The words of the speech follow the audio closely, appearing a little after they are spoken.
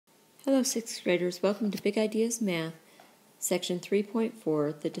Hello, 6th graders. Welcome to Big Ideas Math, Section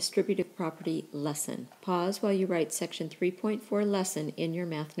 3.4, the Distributive Property Lesson. Pause while you write Section 3.4 lesson in your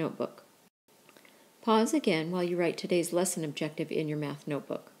math notebook. Pause again while you write today's lesson objective in your math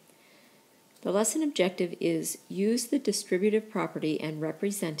notebook. The lesson objective is use the distributive property and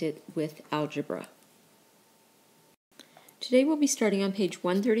represent it with algebra. Today we'll be starting on page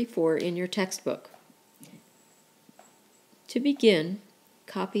 134 in your textbook. To begin,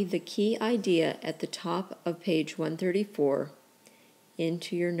 copy the key idea at the top of page 134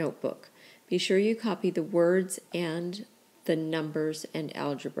 into your notebook. Be sure you copy the words and the numbers and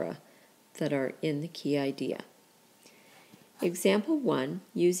algebra that are in the key idea. Example 1,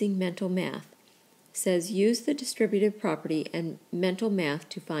 using mental math, says use the distributive property and mental math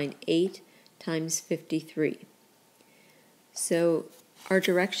to find 8 times 53. So our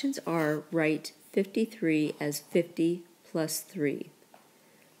directions are write 53 as 50 plus 3.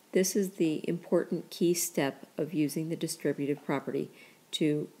 This is the important key step of using the distributive property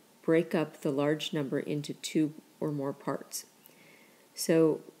to break up the large number into 2 or more parts.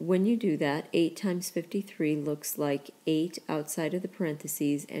 So when you do that, 8 times 53 looks like 8 outside of the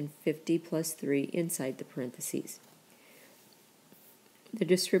parentheses and 50 plus 3 inside the parentheses. The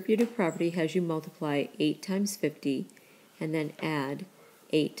distributive property has you multiply 8 times 50 and then add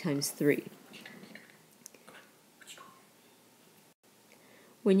 8 times 3.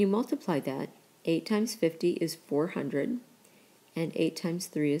 When you multiply that, 8 times 50 is 400, and 8 times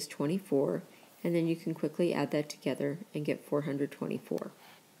 3 is 24, and then you can quickly add that together and get 424.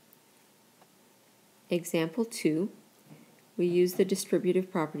 Example 2, we use the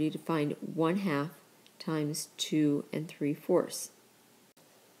distributive property to find 1/2 times 2 3/4.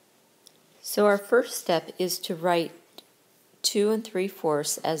 So our first step is to write 2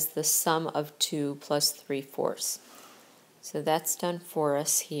 3/4 as the sum of 2 plus 3/4. So that's done for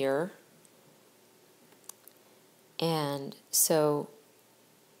us here. And so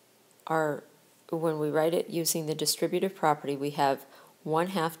when we write it using the distributive property, we have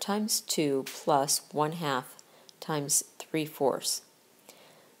 1/2 times 2 plus 1/2 times 3/4.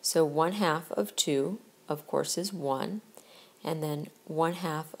 So 1/2 of 2, of course, is 1. And then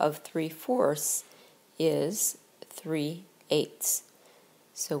 1/2 of 3/4 is 3/8.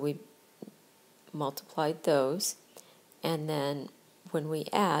 So we multiplied those. And then when we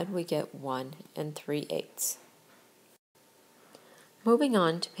add, we get 1 3/8. Moving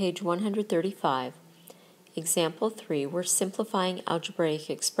on to page 135, example 3, we're simplifying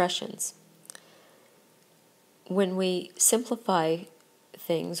algebraic expressions. When we simplify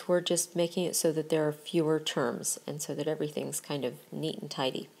things, we're just making it so that there are fewer terms and so that everything's kind of neat and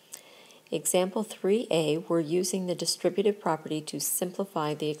tidy. Example 3a, we're using the distributive property to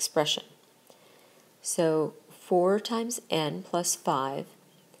simplify the expression. So 4 times n plus 5,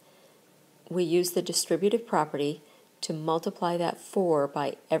 we use the distributive property to multiply that 4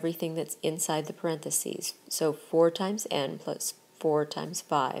 by everything that's inside the parentheses. So 4 times n plus 4 times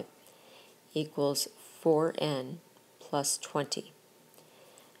 5 equals 4n plus 20.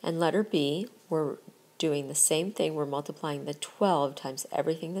 And letter B, we're doing the same thing. We're multiplying the 12 times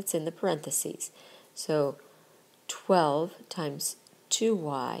everything that's in the parentheses. So 12 times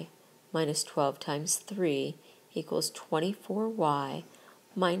 2y minus 12 times 3 equals 24y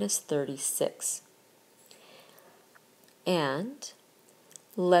minus 36. And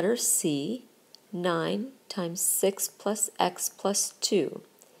letter C, 9 times 6 plus x plus 2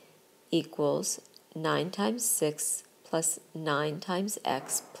 equals 9 times 6 plus 9 times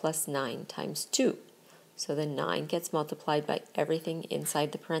x plus 9 times 2. So the 9 gets multiplied by everything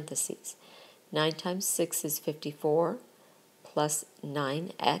inside the parentheses. 9 times 6 is 54 plus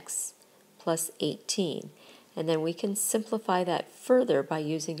 9x plus 18. And then we can simplify that further by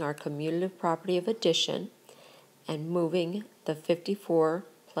using our commutative property of addition and moving the 54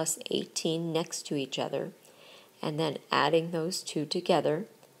 plus 18 next to each other and then adding those two together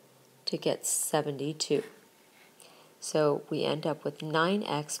to get 72. So we end up with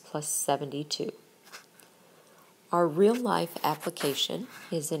 9x plus 72. Our real-life application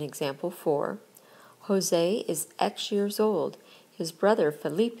is in example 4. Jose is X years old. His brother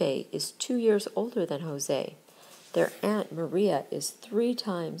Felipe is 2 years older than Jose. Their aunt Maria is 3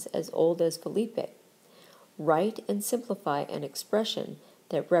 times as old as Felipe. Write and simplify an expression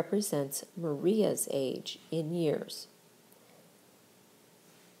that represents Maria's age in years.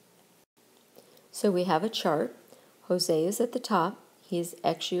 So we have a chart. Jose is at the top. He is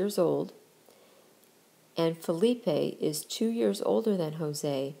X years old. And Felipe is 2 years older than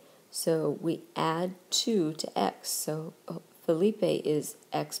Jose. So we add 2 to X. So Felipe is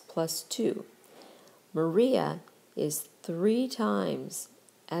X plus 2. Maria is 3 times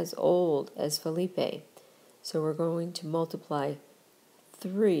as old as Felipe. So we're going to multiply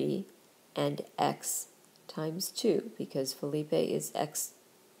 3 and x times 2 because Felipe is x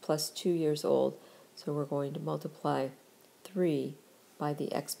plus 2 years old. So we're going to multiply 3 by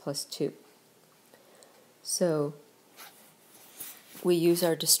the x plus 2. So we use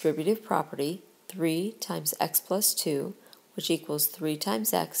our distributive property, 3 times x plus 2, which equals 3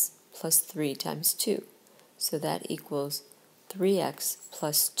 times x plus 3 times 2. So that equals 3x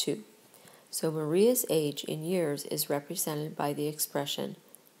plus 2. So Maria's age in years is represented by the expression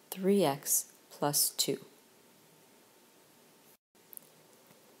 3x plus 2.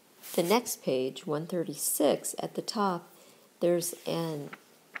 The next page, 136, at the top, there's a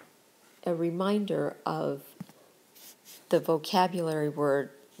reminder of the vocabulary word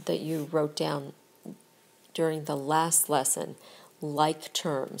that you wrote down during the last lesson, like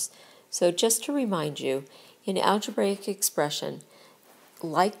terms. So just to remind you, in algebraic expression,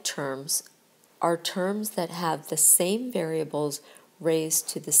 like terms are terms that have the same variables raised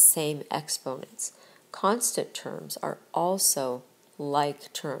to the same exponents. Constant terms are also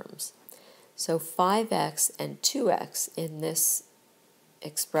like terms. So 5x and 2x in this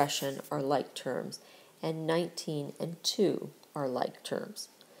expression are like terms, and 19 and 2 are like terms.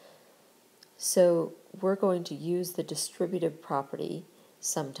 So we're going to use the distributive property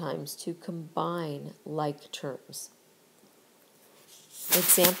sometimes to combine like terms.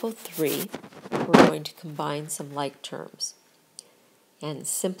 Example 3, we're going to combine some like terms and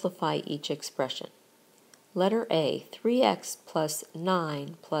simplify each expression. Letter A, 3x plus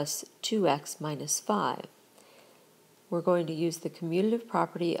 9 plus 2x minus 5. We're going to use the commutative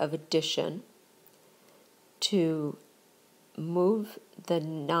property of addition to move the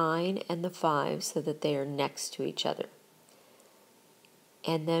 9 and the 5 so that they are next to each other.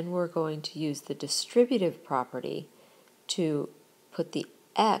 And then we're going to use the distributive property to put the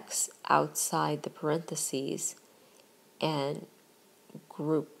x outside the parentheses and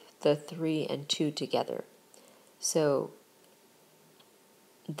group the 3 and 2 together. So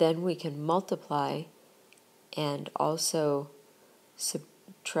then we can multiply and also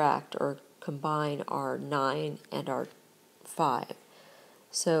subtract or combine our 9 and our 5.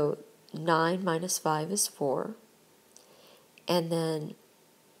 So 9 minus 5 is 4. And then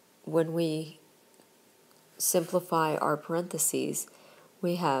when we simplify our parentheses,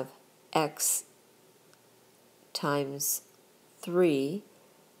 we have x times 3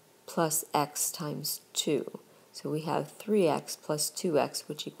 plus x times 2. So we have 3x plus 2x,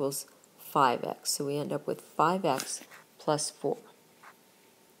 which equals 5x. So we end up with 5x plus 4.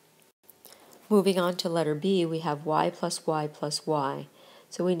 Moving on to letter B, we have y plus y plus y.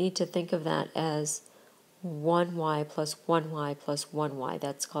 So we need to think of that as 1y plus 1y plus 1y.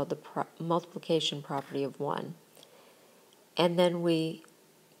 That's called the multiplication property of 1. And then we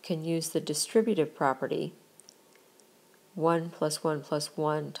can use the distributive property, 1 plus 1 plus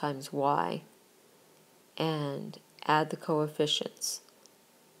 1 times y, and add the coefficients.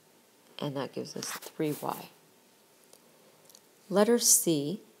 And that gives us 3y. Letter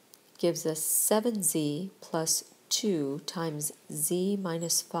C gives us 7z plus 2 times z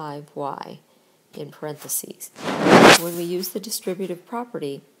minus 5y in parentheses. When we use the distributive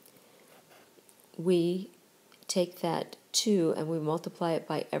property, we take that 2 and we multiply it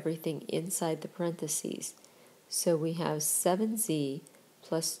by everything inside the parentheses. So we have 7z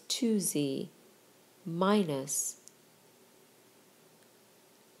plus 2z minus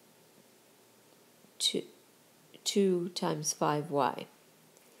 2 times 5y.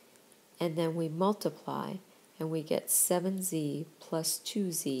 And then we multiply and we get 7z plus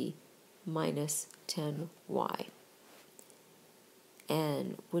 2z minus 10y.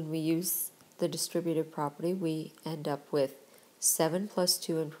 And when we use the distributive property, we end up with 7 plus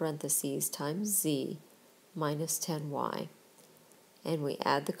 2 in parentheses times z minus 10y. And we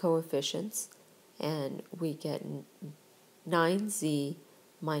add the coefficients, and we get 9z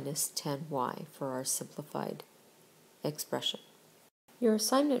minus 10y for our simplified expression. Your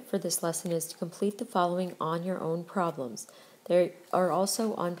assignment for this lesson is to complete the following on your own problems. They are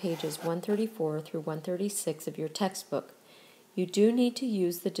also on pages 134 through 136 of your textbook. You do need to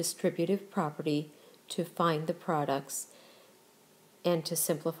use the distributive property to find the products and to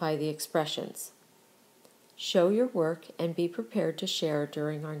simplify the expressions. Show your work and be prepared to share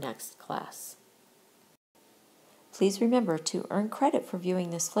during our next class. Please remember to earn credit for viewing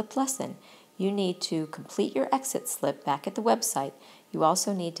this flipped lesson. You need to complete your exit slip back at the website. You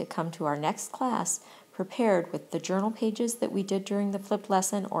also need to come to our next class prepared with the journal pages that we did during the flipped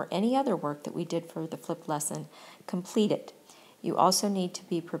lesson or any other work that we did for the flipped lesson completed. You also need to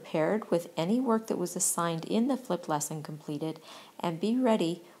be prepared with any work that was assigned in the flipped lesson completed, and be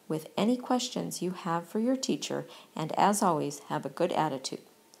ready with any questions you have for your teacher, and as always, have a good attitude.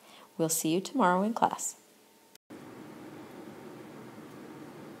 We'll see you tomorrow in class.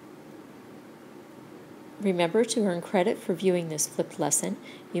 Remember, to earn credit for viewing this flipped lesson,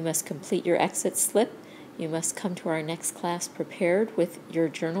 you must complete your exit slip. You must come to our next class prepared with your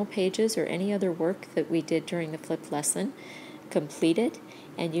journal pages or any other work that we did during the flipped lesson completed,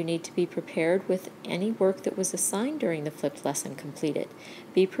 and you need to be prepared with any work that was assigned during the flipped lesson completed.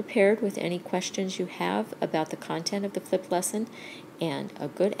 Be prepared with any questions you have about the content of the flipped lesson and a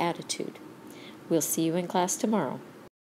good attitude. We'll see you in class tomorrow.